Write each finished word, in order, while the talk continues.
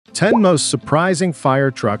10 most surprising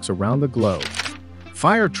fire trucks around the globe.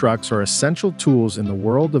 Fire trucks are essential tools in the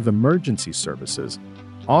world of emergency services,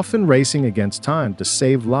 often racing against time to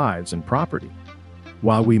save lives and property.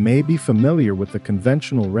 While we may be familiar with the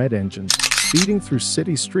conventional red engines speeding through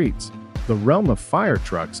city streets, the realm of fire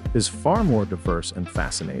trucks is far more diverse and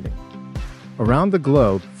fascinating. Around the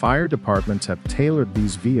globe, fire departments have tailored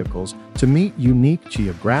these vehicles to meet unique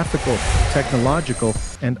geographical, technological,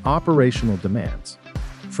 and operational demands.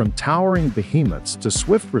 From towering behemoths to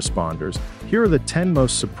swift responders, here are the 10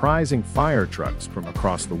 most surprising fire trucks from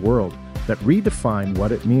across the world that redefine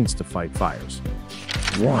what it means to fight fires.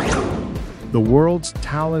 1. The world's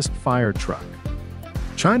tallest fire truck.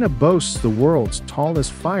 China boasts the world's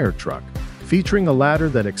tallest fire truck, featuring a ladder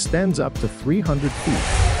that extends up to 300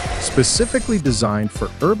 feet. Specifically designed for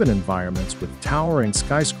urban environments with towering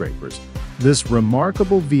skyscrapers, this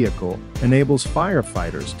remarkable vehicle enables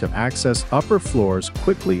firefighters to access upper floors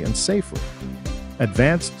quickly and safely.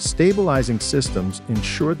 Advanced stabilizing systems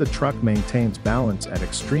ensure the truck maintains balance at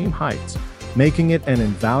extreme heights, making it an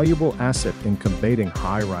invaluable asset in combating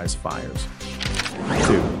high-rise fires.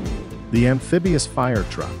 2. The Amphibious fire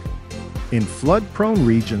truck. In flood-prone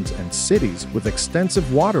regions and cities with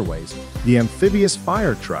extensive waterways, the amphibious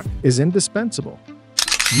fire truck is indispensable.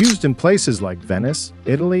 Used in places like Venice,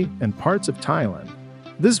 Italy, and parts of Thailand,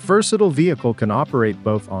 this versatile vehicle can operate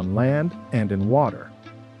both on land and in water.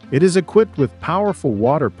 It is equipped with powerful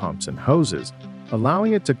water pumps and hoses,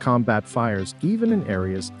 allowing it to combat fires even in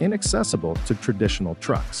areas inaccessible to traditional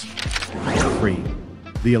trucks. 3.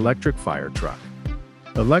 The electric fire truck.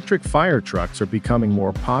 Electric fire trucks are becoming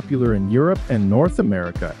more popular in Europe and North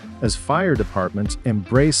America as fire departments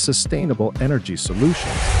embrace sustainable energy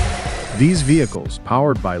solutions. These vehicles,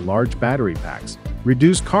 powered by large battery packs,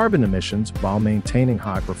 reduce carbon emissions while maintaining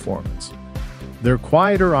high performance. Their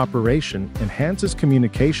quieter operation enhances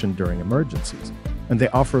communication during emergencies, and they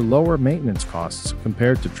offer lower maintenance costs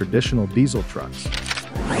compared to traditional diesel trucks.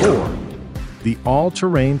 4. The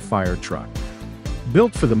all-terrain fire truck.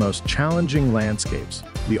 Built for the most challenging landscapes,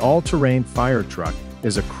 the all-terrain fire truck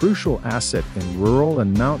is a crucial asset in rural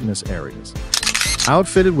and mountainous areas.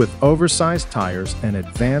 Outfitted with oversized tires and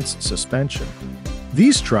advanced suspension,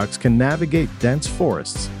 these trucks can navigate dense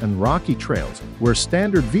forests and rocky trails where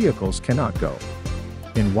standard vehicles cannot go.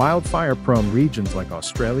 In wildfire-prone regions like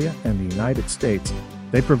Australia and the United States,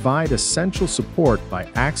 they provide essential support by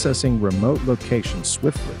accessing remote locations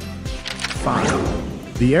swiftly.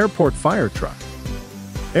 5. The airport fire truck.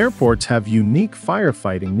 Airports have unique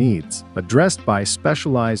firefighting needs addressed by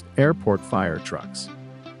specialized airport fire trucks.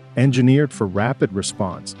 Engineered for rapid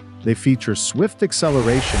response, they feature swift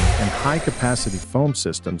acceleration and high-capacity foam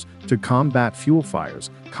systems to combat fuel fires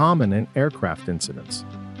common in aircraft incidents.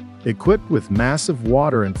 Equipped with massive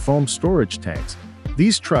water and foam storage tanks,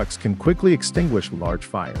 these trucks can quickly extinguish large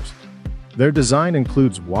fires. Their design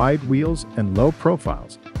includes wide wheels and low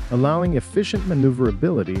profiles, allowing efficient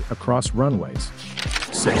maneuverability across runways.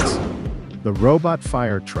 6. The robot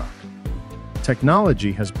fire truck.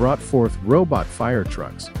 Technology has brought forth robot fire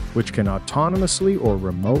trucks, which can autonomously or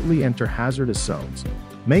remotely enter hazardous zones,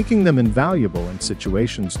 making them invaluable in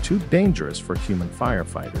situations too dangerous for human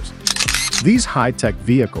firefighters. These high-tech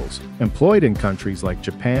vehicles, employed in countries like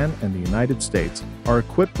Japan and the United States, are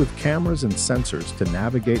equipped with cameras and sensors to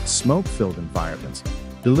navigate smoke-filled environments,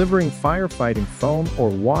 delivering firefighting foam or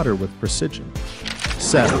water with precision.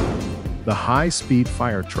 7. The high-speed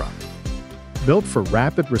fire truck. Built for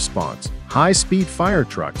rapid response, high-speed fire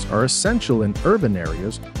trucks are essential in urban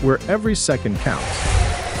areas where every second counts.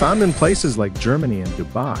 Found in places like Germany and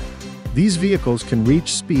Dubai, these vehicles can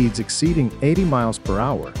reach speeds exceeding 80 miles per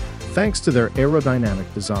hour, thanks to their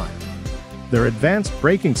aerodynamic design. Their advanced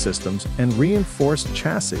braking systems and reinforced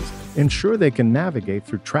chassis ensure they can navigate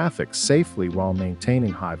through traffic safely while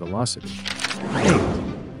maintaining high velocity.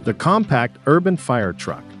 8. The compact urban fire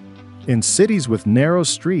truck. In cities with narrow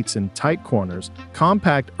streets and tight corners,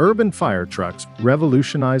 compact urban fire trucks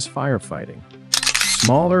revolutionize firefighting.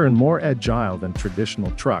 Smaller and more agile than traditional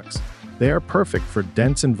trucks, they are perfect for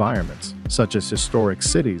dense environments, such as historic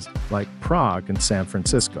cities like Prague and San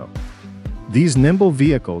Francisco. These nimble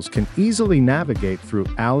vehicles can easily navigate through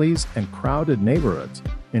alleys and crowded neighborhoods,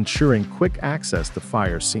 ensuring quick access to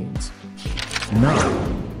fire scenes.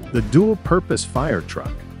 9. The dual-purpose fire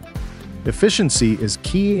truck. Efficiency is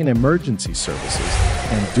key in emergency services,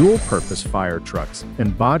 and dual-purpose fire trucks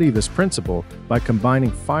embody this principle by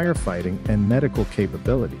combining firefighting and medical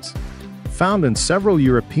capabilities. Found in several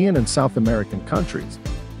European and South American countries,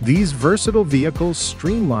 these versatile vehicles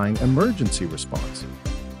streamline emergency response.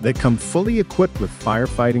 They come fully equipped with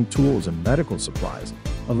firefighting tools and medical supplies,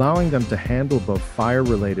 allowing them to handle both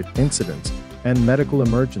fire-related incidents and medical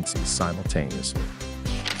emergencies simultaneously.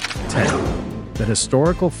 10. The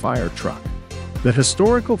historical fire truck. The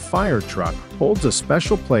historical fire truck holds a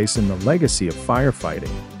special place in the legacy of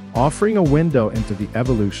firefighting, offering a window into the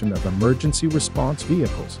evolution of emergency response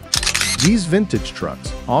vehicles. These vintage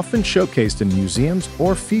trucks, often showcased in museums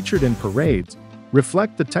or featured in parades,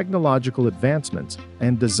 reflect the technological advancements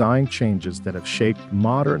and design changes that have shaped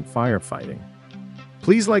modern firefighting.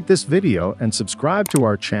 Please like this video and subscribe to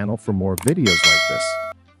our channel for more videos like this.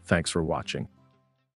 Thanks for watching.